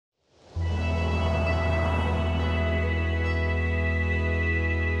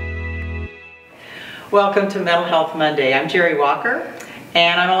Welcome to Mental Health Monday. I'm Jerry Walker,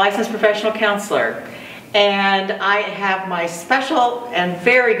 and I'm a licensed professional counselor. And I have my special and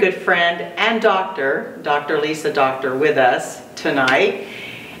very good friend and doctor, Dr. Lisa Dockter, with us tonight.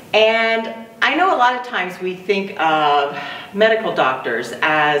 And I know a lot of times we think of medical doctors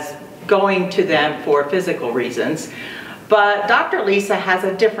as going to them for physical reasons, but Dr. Lisa has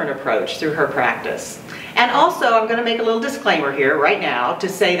a different approach through her practice. And also, I'm going to make a little disclaimer here right now to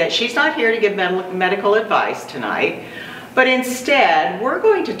say that she's not here to give medical advice tonight, but instead we're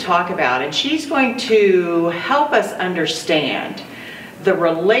going to talk about, and she's going to help us understand the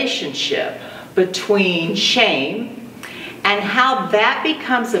relationship between shame and how that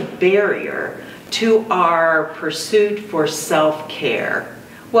becomes a barrier to our pursuit for self-care.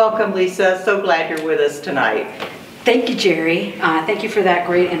 Welcome, Lisa. So glad you're with us tonight. Thank you, Jerry. Thank you for that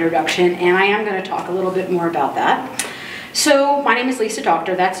great introduction, and I am going to talk a little bit more about that. So my name is Lisa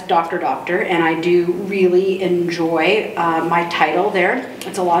Dockter, that's Dr. Dockter, and I do really enjoy my title there.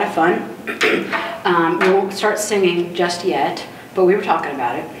 It's a lot of fun. We won't start singing just yet, but we were talking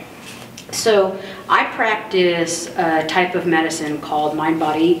about it. So I practice a type of medicine called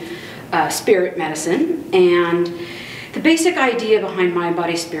mind-body spirit medicine, and the basic idea behind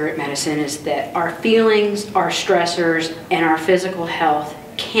mind-body-spirit medicine is that our feelings, our stressors, and our physical health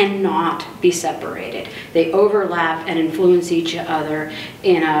cannot be separated. They overlap and influence each other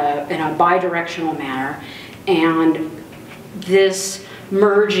in a bi-directional manner. And this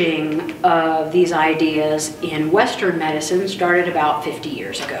merging of these ideas in Western medicine started about 50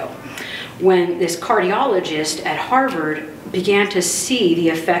 years ago, when this cardiologist at Harvard began to see the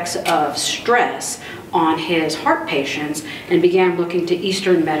effects of stress on his heart patients and began looking to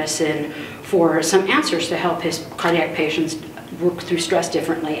Eastern medicine for some answers to help his cardiac patients work through stress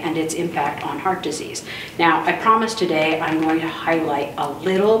differently and its impact on heart disease. Now, I promise today I'm going to highlight a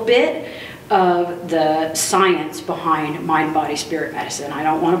little bit of the science behind mind-body-spirit medicine. I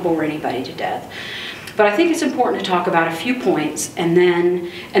don't want to bore anybody to death. But I think it's important to talk about a few points, and then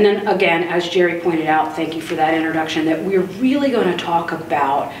again, as Jerry pointed out, thank you for that introduction, that we're really going to talk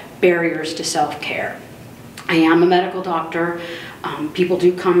about barriers to self-care. I am a medical doctor. People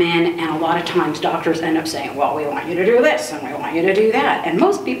do come in, and a lot of times doctors end up saying, well, we want you to do this, and we want you to do that. And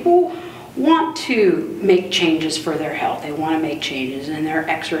most people want to make changes for their health. They want to make changes in their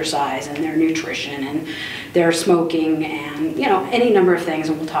exercise and their nutrition and their smoking and, you know, any number of things,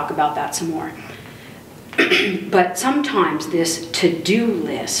 and we'll talk about that some more. But sometimes this to-do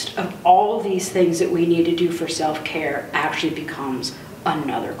list of all these things that we need to do for self-care actually becomes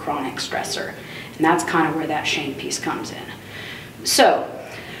another chronic stressor. And that's kind of where that shame piece comes in. So,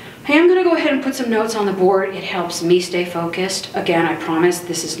 I am going to go ahead and put some notes on the board. It helps me stay focused. Again, I promise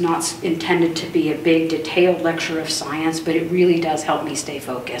this is not intended to be a big detailed lecture of science, but it really does help me stay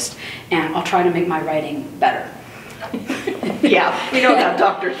focused. And I'll try to make my writing better. Yeah, we know about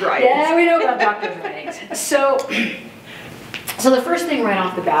doctors' writings. Yeah, we know about doctors' writings. So the first thing right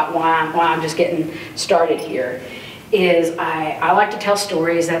off the bat, why I'm just getting started here, is I like to tell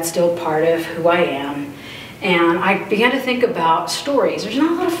stories. That's still part of who I am. And I began to think about stories. There's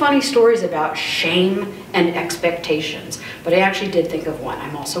not a lot of funny stories about shame and expectations, but I actually did think of one.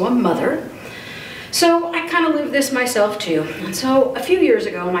 I'm also a mother. So I kind of lived this myself too. And so a few years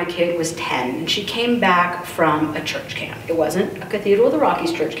ago, my kid was 10, and she came back from a church camp. It wasn't a Cathedral of the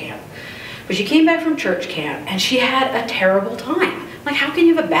Rockies church camp, but she came back from church camp, and she had a terrible time. Like, how can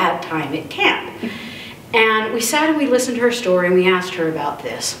you have a bad time at camp? And we sat and we listened to her story, and we asked her about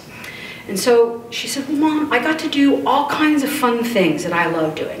this. And so she said, well, Mom, I got to do all kinds of fun things that I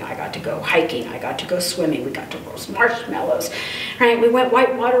love doing. I got to go hiking, I got to go swimming, we got to roast marshmallows, right? We went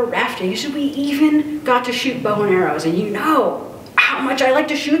whitewater rafting. She said, we even got to shoot bow and arrows, and you know how much I like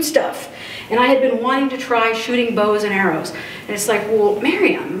to shoot stuff. And I had been wanting to try shooting bows and arrows. And it's like, well,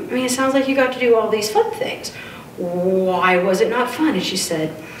 Miriam, I mean, it sounds like you got to do all these fun things. Why was it not fun? And she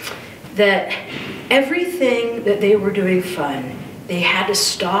said that everything that they were doing fun, they had to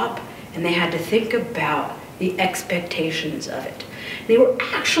stop and they had to think about the expectations of it. They were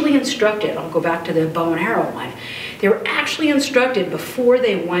actually instructed, I'll go back to the bow and arrow one, they were actually instructed before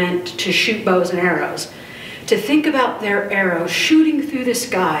they went to shoot bows and arrows to think about their arrow shooting through the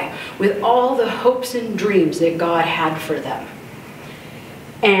sky with all the hopes and dreams that God had for them.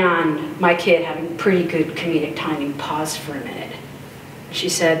 And my kid, having pretty good comedic timing, paused for a minute. She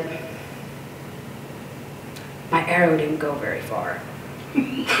said, my arrow didn't go very far.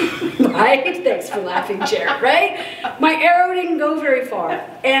 Right? Thanks for laughing, Jared, right? My arrow didn't go very far.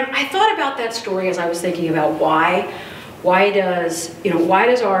 And I thought about that story as I was thinking about why does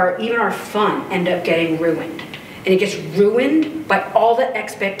even our fun end up getting ruined? And it gets ruined by all the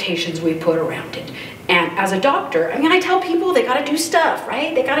expectations we put around it. And as a doctor, I mean, I tell people they gotta do stuff,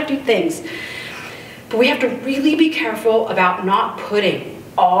 right? They gotta do things. But we have to really be careful about not putting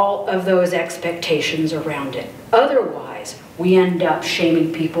all of those expectations around it. Otherwise, we end up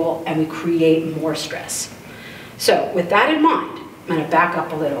shaming people and we create more stress. So with that in mind, I'm gonna back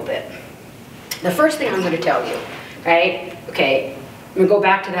up a little bit. The first thing I'm gonna tell you, right? Okay, I'm gonna go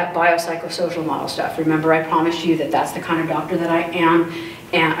back to that biopsychosocial model stuff. Remember, I promised you that that's the kind of doctor that I am,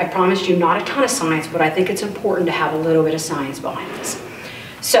 and I promised you not a ton of science, but I think it's important to have a little bit of science behind this.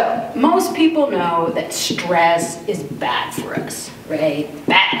 So, most people know that stress is bad for us, right?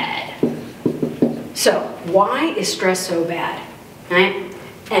 Bad. So, why is stress so bad, right?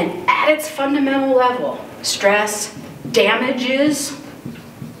 And at its fundamental level, stress damages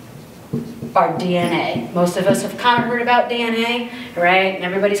our DNA. Most of us have kind of heard about DNA, right? And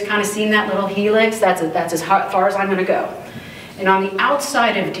everybody's kind of seen that little helix. That's as far as I'm going to go. And on the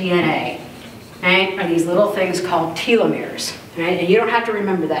outside of DNA, right, are these little things called telomeres, right? And you don't have to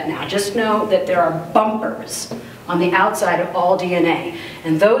remember that now. Just know that there are bumpers on the outside of all DNA.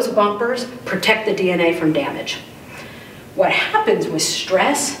 And those bumpers protect the DNA from damage. What happens with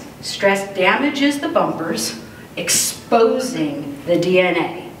stress? Stress damages the bumpers, exposing the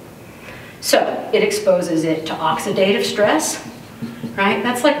DNA. So it exposes it to oxidative stress, right?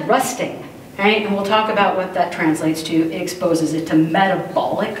 That's like rusting, right? And we'll talk about what that translates to. It exposes it to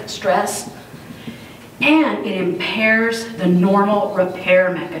metabolic stress, and it impairs the normal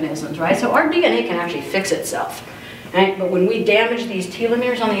repair mechanisms, right? So our DNA can actually fix itself, right? But when we damage these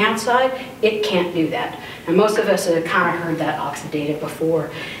telomeres on the outside, it can't do that. And most of us have kind of heard that oxidative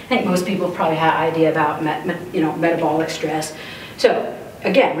before. I think most people probably have an idea about metabolic stress. So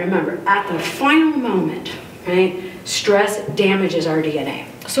again, remember, at the final moment, right, stress damages our DNA.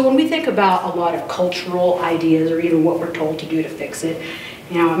 So when we think about a lot of cultural ideas or even what we're told to do to fix it,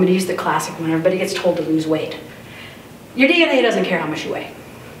 I'm going to use the classic one. Everybody gets told to lose weight. Your DNA doesn't care how much you weigh,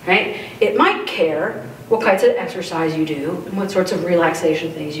 right? It might care what kinds of exercise you do and what sorts of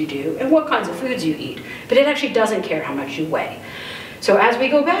relaxation things you do and what kinds of foods you eat, but it actually doesn't care how much you weigh. So as we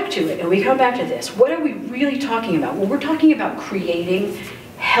go back to it and we come back to this, what are we really talking about? Well, we're talking about creating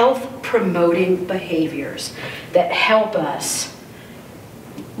health-promoting behaviors that help us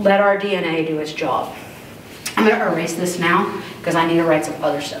let our DNA do its job. I'm going to erase this now because I need to write some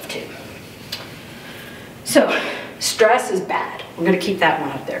other stuff too. So, stress is bad. We're going to keep that one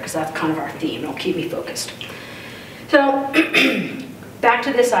up there because that's kind of our theme. It'll keep me focused. So, back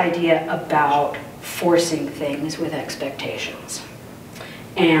to this idea about forcing things with expectations.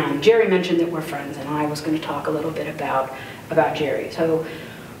 And Jerry mentioned that we're friends, and I was going to talk a little bit about Jerry. So,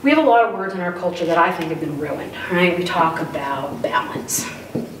 we have a lot of words in our culture that I think have been ruined, right? We talk about balance.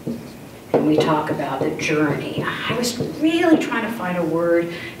 And we talk about the journey. I was really trying to find a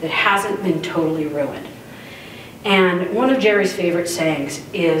word that hasn't been totally ruined. And one of Jerry's favorite sayings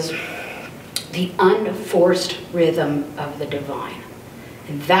is the unforced rhythm of the divine.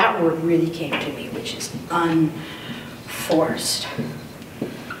 And that word really came to me, which is unforced.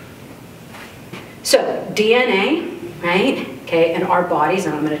 So DNA, right? Okay, and our bodies,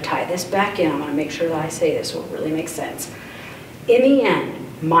 and I'm going to tie this back in. I'm going to make sure that I say this so it really makes sense. In the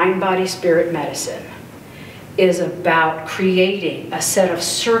end, mind, body, spirit medicine is about creating a set of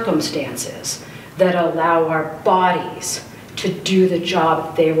circumstances that allow our bodies to do the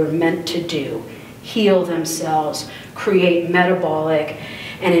job they were meant to do, heal themselves, create metabolic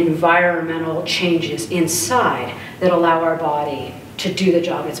and environmental changes inside that allow our body to do the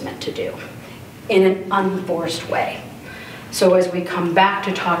job it's meant to do in an unforced way. So as we come back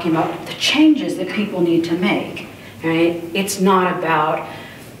to talking about the changes that people need to make, right, it's not about,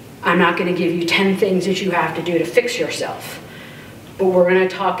 I'm not going to give you 10 things that you have to do to fix yourself, but we're going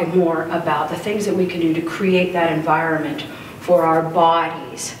to talk more about the things that we can do to create that environment for our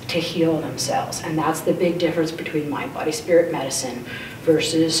bodies to heal themselves. And that's the big difference between mind, body, spirit medicine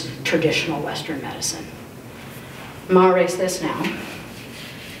versus traditional Western medicine. I'm going to erase this now.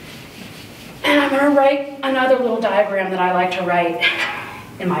 And I'm going to write another little diagram that I like to write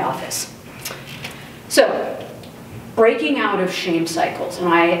in my office. So, breaking out of shame cycles. And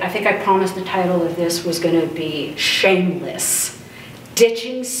I think I promised the title of this was going to be Shameless,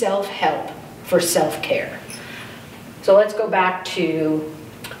 Ditching Self-Help for Self-Care. So let's go back to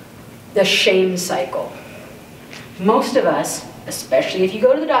the shame cycle. Most of us, especially if you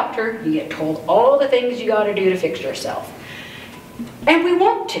go to the doctor, you get told all the things you got to do to fix yourself. And we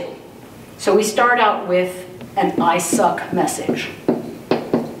want to. So we start out with an I suck message,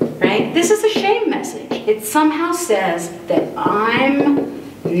 right? This is a shame message. It somehow says that I'm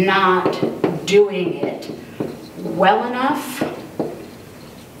not doing it well enough,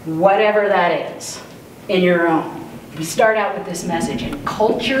 whatever that is. in your own. We start out with this message, and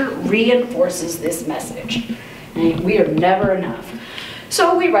culture reinforces this message. And we are never enough.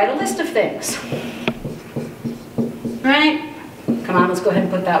 So we write a list of things. Right? Come on, let's go ahead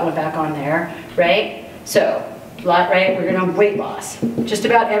and put that one back on there. Right? So, right, we're going to weight loss. Just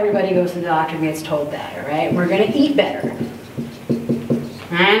about everybody goes to the doctor and gets told that, all right? We're going to eat better.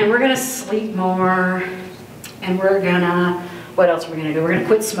 And we're going to sleep more. And we're going to, what else are we going to do? We're going to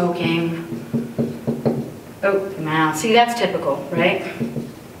quit smoking. Oh, wow. See, that's typical, right?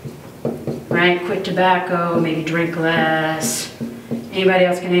 Right? Quit tobacco, maybe drink less. Anybody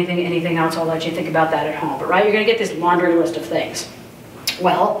else get anything else? I'll let you think about that at home. But right, you're going to get this laundry list of things.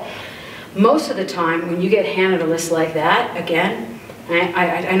 Well, most of the time when you get handed a list like that, again,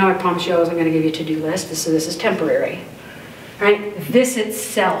 I know I promised you I wasn't going to give you a to-do list, so this is temporary. Right? This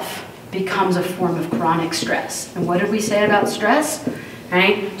itself becomes a form of chronic stress. And what did we say about stress?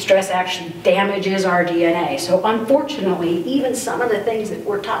 Right? Stress actually damages our DNA. So unfortunately, even some of the things that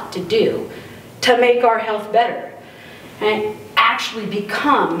we're taught to do to make our health better, right, actually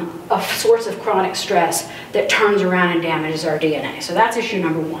become a source of chronic stress that turns around and damages our DNA. So that's issue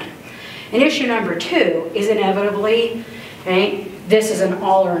number one. And issue number two is inevitably, right, this is an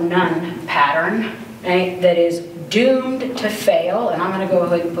all or none pattern, right, that is doomed to fail. And I'm going to go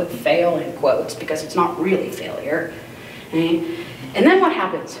ahead and put fail in quotes because it's not really failure. Right? And then what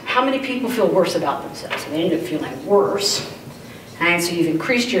happens? How many people feel worse about themselves? They end up feeling worse. And so you've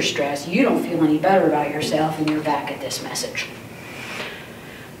increased your stress, you don't feel any better about yourself, and you're back at this message.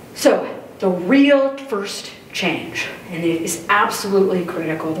 So the real first change, and it is absolutely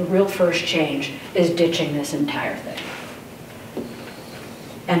critical, the real first change is ditching this entire thing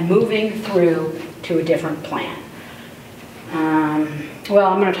and moving through to a different plan. Well,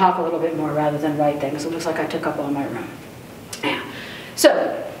 I'm going to talk a little bit more rather than write things. It looks like I took up all my room. Yeah.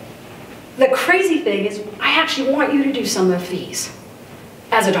 So the crazy thing is I actually want you to do some of these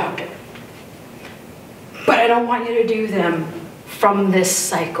as a doctor. But I don't want you to do them from this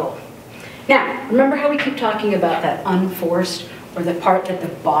cycle. Now, remember how we keep talking about that unforced, or the part that the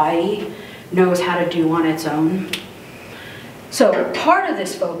body knows how to do on its own? So part of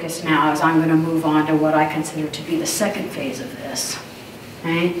this focus now is I'm going to move on to what I consider to be the second phase of this,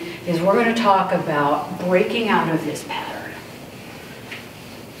 right? Is we're going to talk about breaking out of this pattern.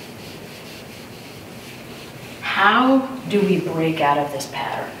 How do we break out of this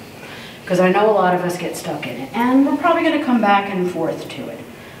pattern? Because I know a lot of us get stuck in it, and we're probably going to come back and forth to it.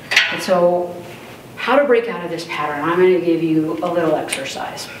 And so, how to break out of this pattern, I'm going to give you a little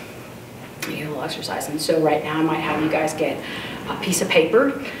exercise. And so right now I might have you guys get a piece of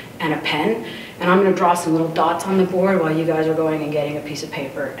paper and a pen, and I'm going to draw some little dots on the board while you guys are going and getting a piece of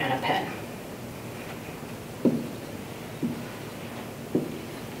paper and a pen.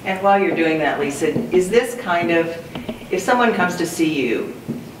 And while you're doing that, Lisa, is this kind of, if someone comes to see you,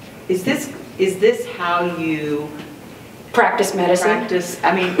 is this how you practice medicine? Practice,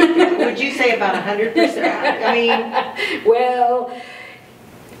 I mean, would you say about 100%? I mean, well,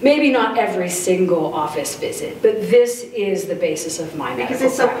 maybe not every single office visit, but this is the basis of my medical because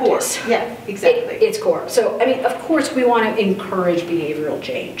it's so practice. core. Yeah, exactly. It's core. So, I mean, of course, we want to encourage behavioral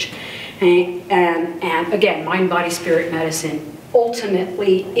change. And again, mind, body, spirit medicine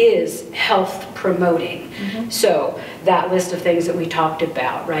ultimately is health promoting. Mm-hmm. So that list of things that we talked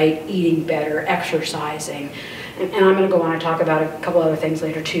about, right? Eating better, exercising. And I'm going to go on and talk about a couple other things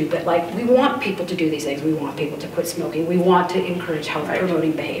later too, but like we want people to do these things. We want people to quit smoking. We want to encourage health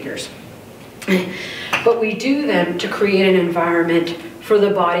promoting behaviors. But we do them to create an environment for the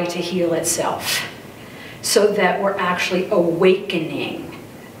body to heal itself so that we're actually awakening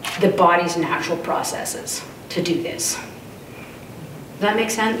the body's natural processes to do this. Does that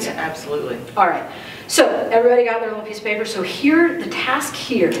make sense? Yeah, absolutely. All right. So everybody got their little piece of paper? So here, the task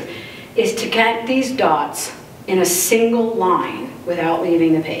here is to get these dots in a single line without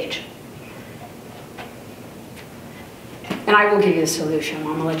leaving the page. And I will give you a solution. I'm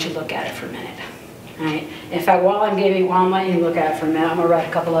going to let you look at it for a minute. All right? In fact, while I'm letting you look at it for a minute, I'm going to write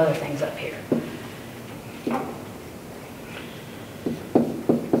a couple other things up here.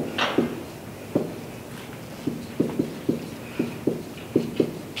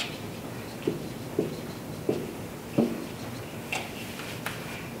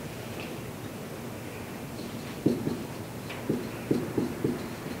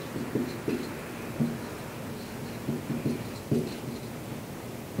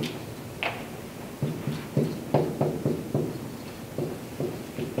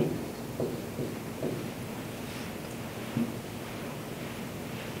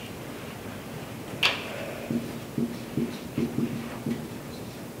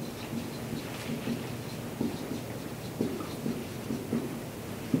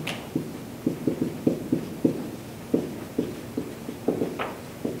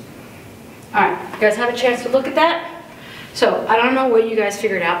 All right, you guys have a chance to look at that? So I don't know what you guys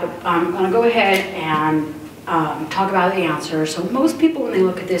figured out, but I'm gonna go ahead and talk about the answer. So most people, when they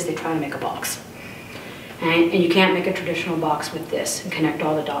look at this, they try to make a box. And you can't make a traditional box with this and connect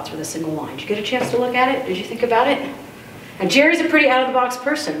all the dots with a single line. Did you get a chance to look at it? Did you think about it? And Jerry's a pretty out-of-the-box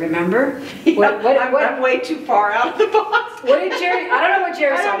person, remember? Yeah, I'm way too far out of the box. What did Jerry, I don't know what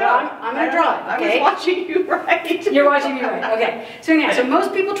Jerry saw, but I'm going to draw it, okay? I was watching you write. You're watching me write, okay. So yeah, so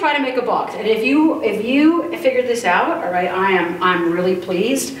most people try to make a box. And if you figured this out, all right, I'm really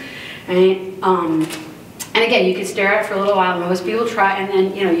pleased. And again, you can stare at it for a little while. Most people try, and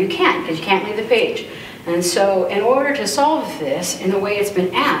then, you can't, because you can't leave the page. And so in order to solve this in the way it's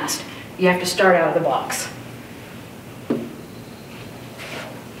been asked, you have to start out of the box.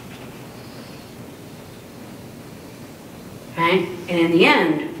 Right? And in the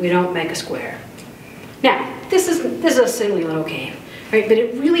end, we don't make a square. Now, this is a silly little game, right? But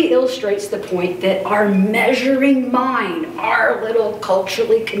it really illustrates the point that our measuring mind, our little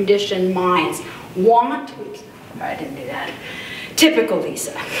culturally conditioned minds want, oops, I didn't do that. Typical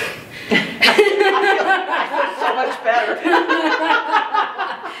Lisa. I feel so much better.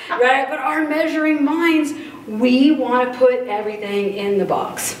 Right? But our measuring minds, we want to put everything in the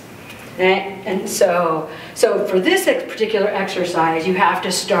box. Right? And so for this particular exercise, you have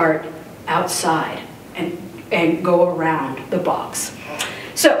to start outside and go around the box.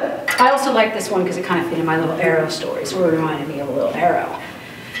 So I also like this one because it kind of fit in my little arrow story. So it reminded me of a little arrow.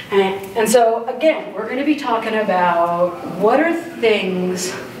 And so again, we're going to be talking about what are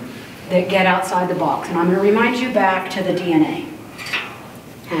things that get outside the box. And I'm going to remind you back to the DNA.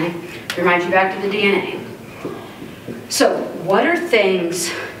 Okay? Remind you back to the DNA. So what are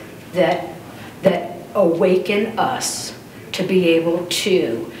things that awaken us to be able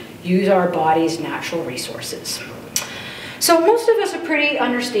to use our body's natural resources? So most of us are pretty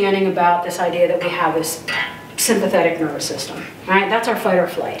understanding about this idea that we have this sympathetic nervous system, right? That's our fight or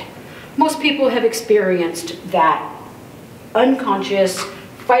flight. Most people have experienced that unconscious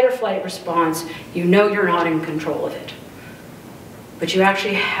fight or flight response. You know you're not in control of it. But you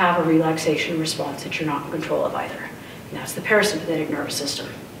actually have a relaxation response that you're not in control of either. And that's the parasympathetic nervous system.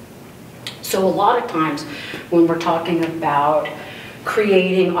 So a lot of times when we're talking about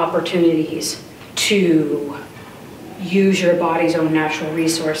creating opportunities to use your body's own natural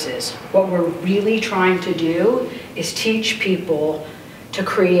resources, what we're really trying to do is teach people to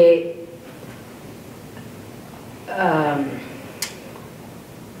create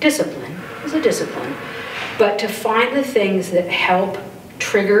discipline. It's a discipline, but to find the things that help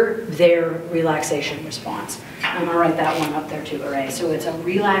trigger their relaxation response. I'm going to write that one up there too, Hooray. So it's a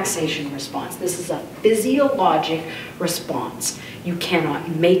relaxation response. This is a physiologic response. You cannot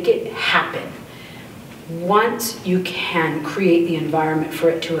make it happen. Once you can create the environment for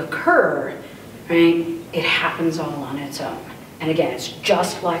it to occur, right, it happens all on its own. And again, it's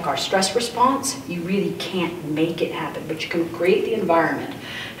just like our stress response. You really can't make it happen, but you can create the environment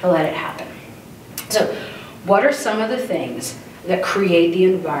to let it happen. So what are some of the things that create the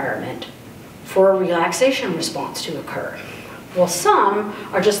environment for a relaxation response to occur? Well, some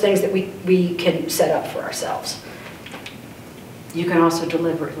are just things that we can set up for ourselves. You can also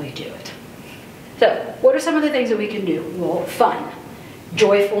deliberately do it. So, what are some of the things that we can do? Well, fun,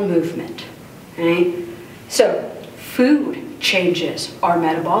 joyful movement, right? So, food changes our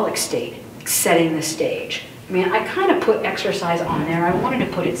metabolic state, setting the stage. I mean, I kind of put exercise on there. I wanted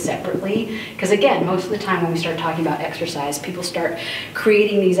to put it separately because, again, most of the time when we start talking about exercise, people start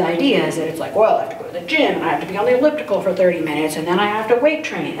creating these ideas that it's like, well, I have to go to the gym and I have to be on the elliptical for 30 minutes and then I have to weight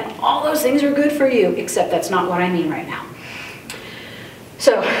train. And all those things are good for you, except that's not what I mean right now.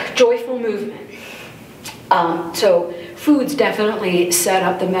 So, joyful movement. So foods definitely set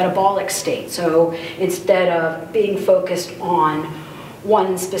up the metabolic state. So instead of being focused on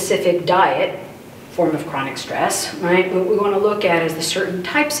one specific diet, form of chronic stress, right, what we want to look at is the certain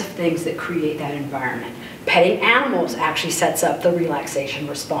types of things that create that environment. Petting animals actually sets up the relaxation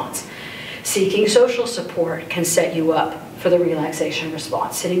response. Seeking social support can set you up for the relaxation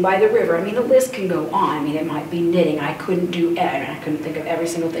response. Sitting by the river, I mean, the list can go on. I mean, it might be knitting. I couldn't think of every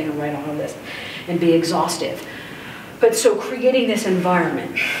single thing and write on a list and be exhaustive. But so creating this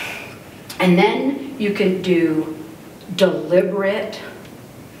environment. And then you can do deliberate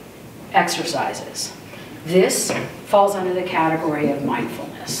exercises. This falls under the category of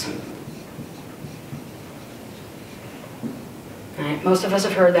mindfulness. Right? Most of us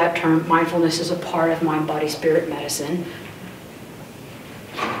have heard that term. Mindfulness is a part of mind, body, spirit medicine.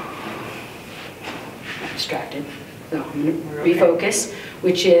 I'm distracted. So I'm going to refocus,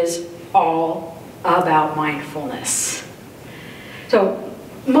 which is all about mindfulness. So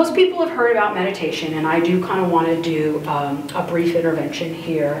most people have heard about meditation, and I do kind of want to do a brief intervention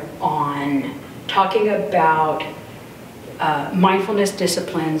here on talking about mindfulness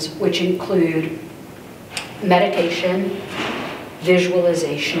disciplines, which include meditation,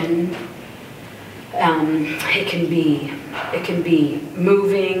 visualization. It can be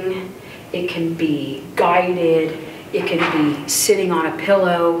moving, it can be guided, it can be sitting on a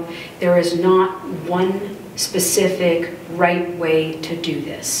pillow. There is not one specific right way to do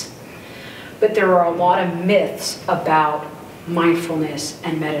this. But there are a lot of myths about mindfulness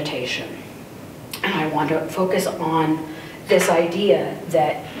and meditation. And I want to focus on this idea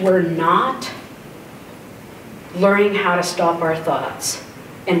that we're not learning how to stop our thoughts,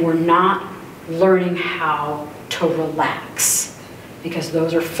 and we're not learning how to relax, because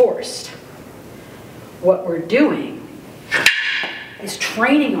those are forced. What we're doing is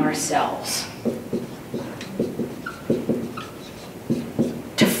training ourselves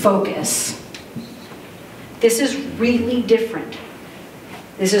to focus. This is really different.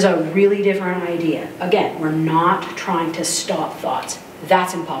 This is a really different idea. Again, we're not trying to stop thoughts.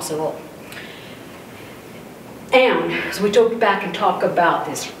 That's impossible. And as we go back and talk about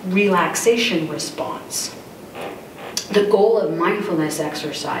this relaxation response, the goal of mindfulness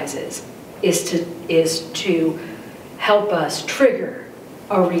exercises is to help us trigger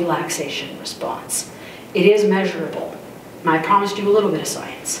a relaxation response. It is measurable, and I promised you a little bit of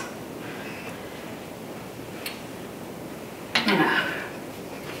science. I'm gonna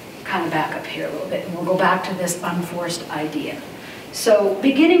kind of back up here a little bit, and we'll go back to this unforced idea. So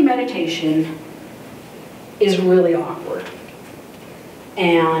beginning meditation is really awkward.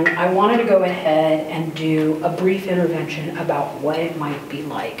 And I wanted to go ahead and do a brief intervention about what it might be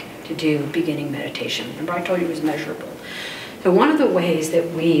like to do beginning meditation. Remember I told you it was measurable. So one of the ways that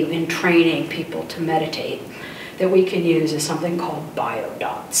we, in training people to meditate, that we can use is something called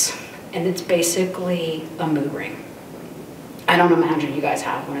biodots. And it's basically a mood ring. I don't imagine you guys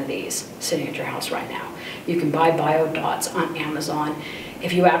have one of these sitting at your house right now. You can buy biodots on Amazon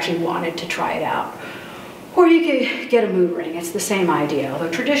if you actually wanted to try it out. Or you could get a mood ring. It's the same idea. Although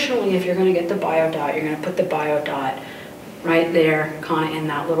traditionally, if you're going to get the biodot, you're going to put the biodot right there, kind of in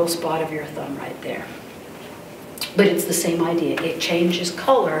that little spot of your thumb right there. But it's the same idea. It changes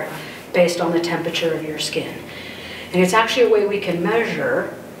color based on the temperature of your skin. And it's actually a way we can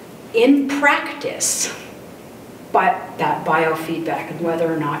measure, in practice, that biofeedback and whether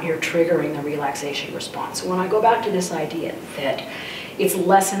or not you're triggering the relaxation response. So when I go back to this idea that it's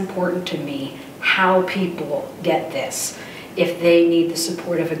less important to me how people get this. If they need the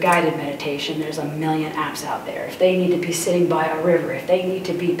support of a guided meditation, there's a million apps out there. If they need to be sitting by a river, if they need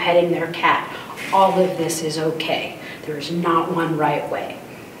to be petting their cat, all of this is okay. There is not one right way.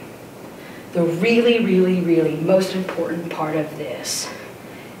 The really, really, really most important part of this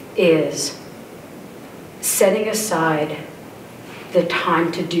is setting aside the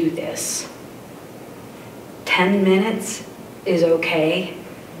time to do this. 10 minutes is okay.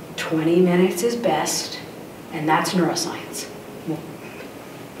 20 minutes is best, and that's neuroscience.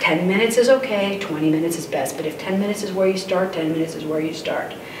 10 minutes is okay, 20 minutes is best, but if 10 minutes is where you start, 10 minutes is where you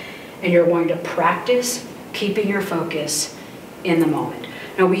start. And you're going to practice keeping your focus in the moment.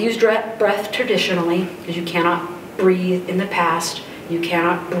 Now, we use breath traditionally, because you cannot breathe in the past, you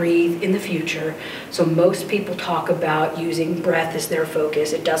cannot breathe in the future, so most people talk about using breath as their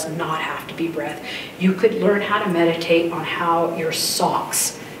focus. It does not have to be breath. You could learn how to meditate on how your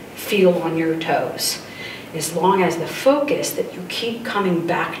socks feel on your toes, as long as the focus that you keep coming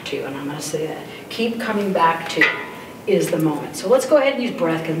back to, and I'm going to say that, keep coming back to, is the moment. So let's go ahead and use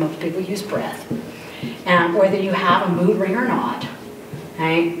breath, because most people use breath. And whether you have a mood ring or not,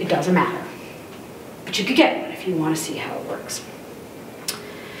 right, it doesn't matter. But you could get one if you want to see how it works.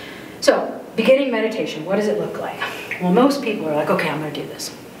 So, beginning meditation, what does it look like? Well, most people are like, okay, I'm going to do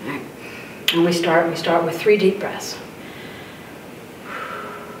this. Right? And we start with 3 deep breaths.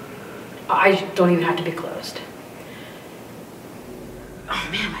 Eyes don't even have to be closed. Oh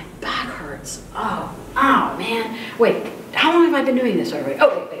man, my back hurts. Oh, man. Wait, how long have I been doing this already?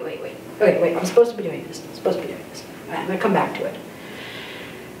 Oh, wait. Okay, wait, I'm supposed to be doing this. All right, I'm going to come back to it.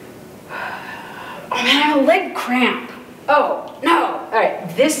 Oh man, I have a leg cramp. Oh, no. All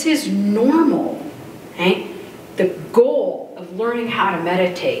right, this is normal. Okay? The goal of learning how to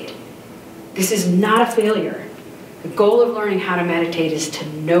meditate, this is not a failure. The goal of learning how to meditate is to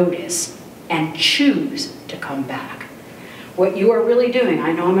notice and choose to come back. What you are really doing,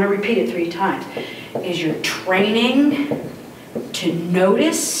 I know I'm going to repeat it 3 times, is you're training to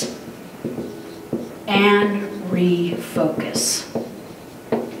notice and refocus.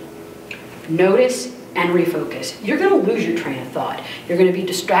 Notice and refocus. You're going to lose your train of thought. You're going to be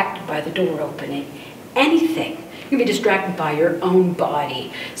distracted by the door opening. Anything. You're going to be distracted by your own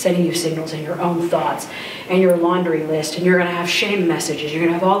body, sending you signals and your own thoughts and your laundry list, and you're going to have shame messages. You're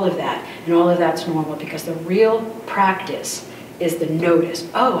going to have all of that, and all of that's normal because the real practice is the notice.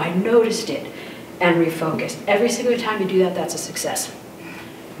 Oh, I noticed it, and refocus. Every single time you do that, that's a success.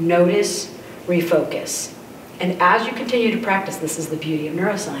 Notice, refocus. And as you continue to practice, this is the beauty of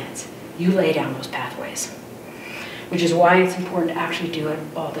neuroscience, you lay down those pathways, which is why it's important to actually do it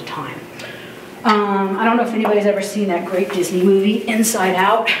all the time. I don't know if anybody's ever seen that great Disney movie, Inside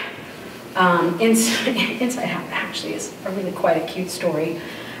Out. Inside Out actually is a really quite a cute story,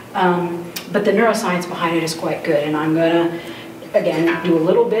 but the neuroscience behind it is quite good, and I'm going to, again, do a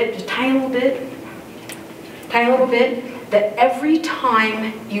little bit, just tiny little bit, that every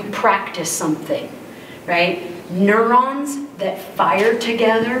time you practice something, right, neurons that fire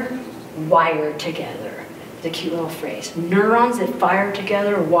together, wire together. The cute little phrase. Neurons that fire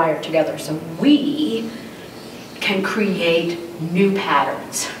together, wire together. So we can create new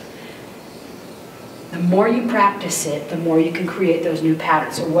patterns. The more you practice it, the more you can create those new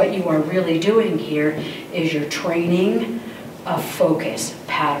patterns. So what you are really doing here is you're training a focus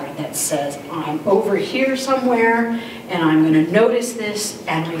pattern that says, I'm over here somewhere, and I'm going to notice this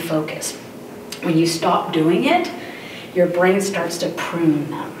and refocus. When you stop doing it, your brain starts to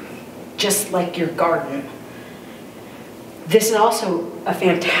prune them, just like your garden. This is also a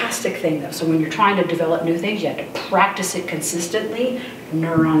fantastic thing, though. So when you're trying to develop new things, you have to practice it consistently.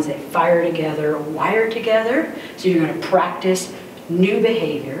 Neurons that fire together, wire together. So you're going to practice new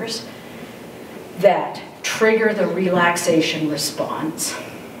behaviors that trigger the relaxation response.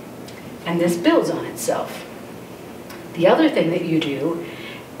 And this builds on itself. The other thing that you do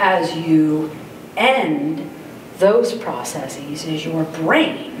as you end those processes is your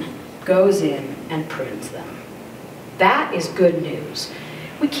brain goes in and prunes them. That is good news.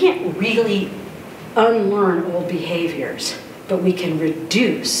 We can't really unlearn old behaviors, but we can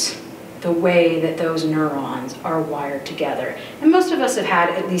reduce the way that those neurons are wired together. And most of us have had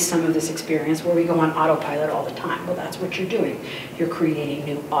at least some of this experience where we go on autopilot all the time. Well, that's what you're doing. You're creating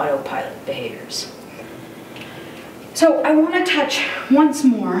new autopilot behaviors. So I want to touch once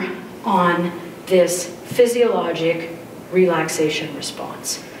more on this physiologic relaxation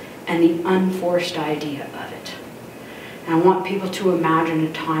response and the unforced idea of it. And I want people to imagine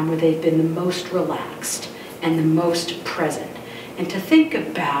a time where they've been the most relaxed and the most present, and to think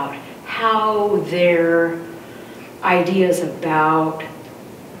about how their ideas about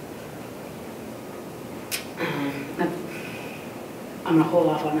I'm going to hold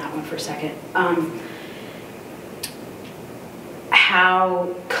off on that one for a second.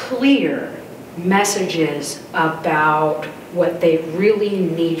 How clear messages about what they really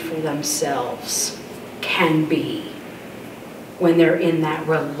need for themselves can be when they're in that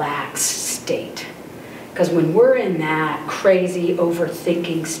relaxed state. Because when we're in that crazy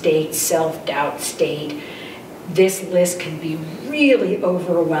overthinking state, self-doubt state, this list can be really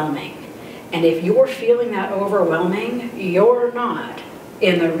overwhelming. And if you're feeling that overwhelming, you're not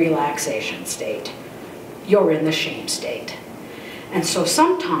in the relaxation state. You're in the shame state. And so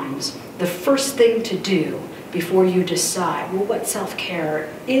sometimes the first thing to do before you decide, well, what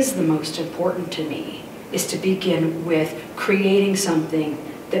self-care is the most important to me, is to begin with creating something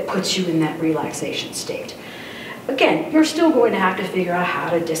that puts you in that relaxation state. Again, you're still going to have to figure out how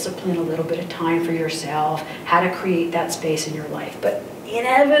to discipline a little bit of time for yourself, how to create that space in your life. But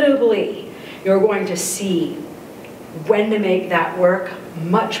inevitably, you're going to see when to make that work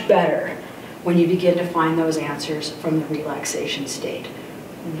much better when you begin to find those answers from the relaxation state,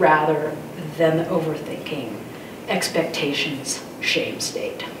 rather than the overthinking, expectations, shame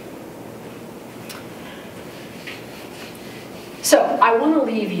state. So I want to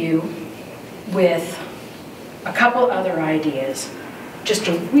leave you with a couple other ideas just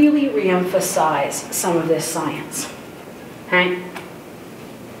to really reemphasize some of this science. Okay?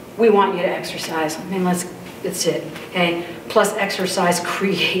 We want you to exercise. I mean, that's it. Okay? Plus, exercise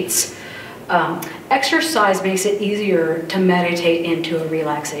creates. Exercise makes it easier to meditate into a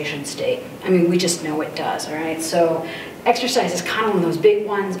relaxation state. I mean, we just know it does. All right. So exercise is kind of one of those big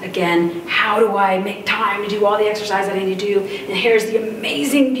ones. Again, how do I make time to do all the exercise that I need to do? And here's the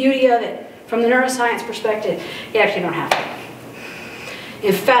amazing beauty of it. From the neuroscience perspective, you actually don't have to.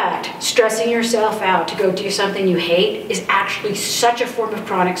 In fact, stressing yourself out to go do something you hate is actually such a form of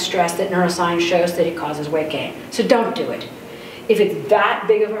chronic stress that neuroscience shows that it causes weight gain. So don't do it. If it's that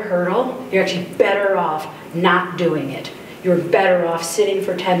big of a hurdle, you're actually better off not doing it. You're better off sitting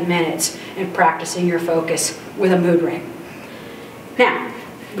for 10 minutes and practicing your focus with a mood ring. Now,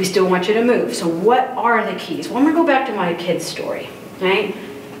 we still want you to move. So what are the keys? Well, I'm gonna go back to my kid's story, right?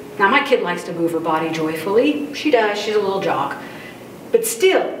 Now my kid likes to move her body joyfully. She does, she's a little jock. But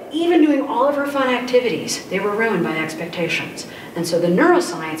still, even doing all of her fun activities, they were ruined by expectations. And so the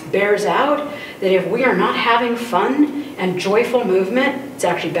neuroscience bears out that if we are not having fun and joyful movement, it's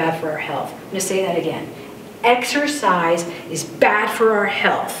actually bad for our health. I'm gonna say that again. Exercise is bad for our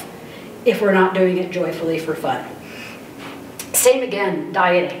health if we're not doing it joyfully for fun. Same again,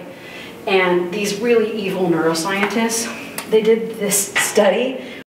 dieting. And these really evil neuroscientists, they did this study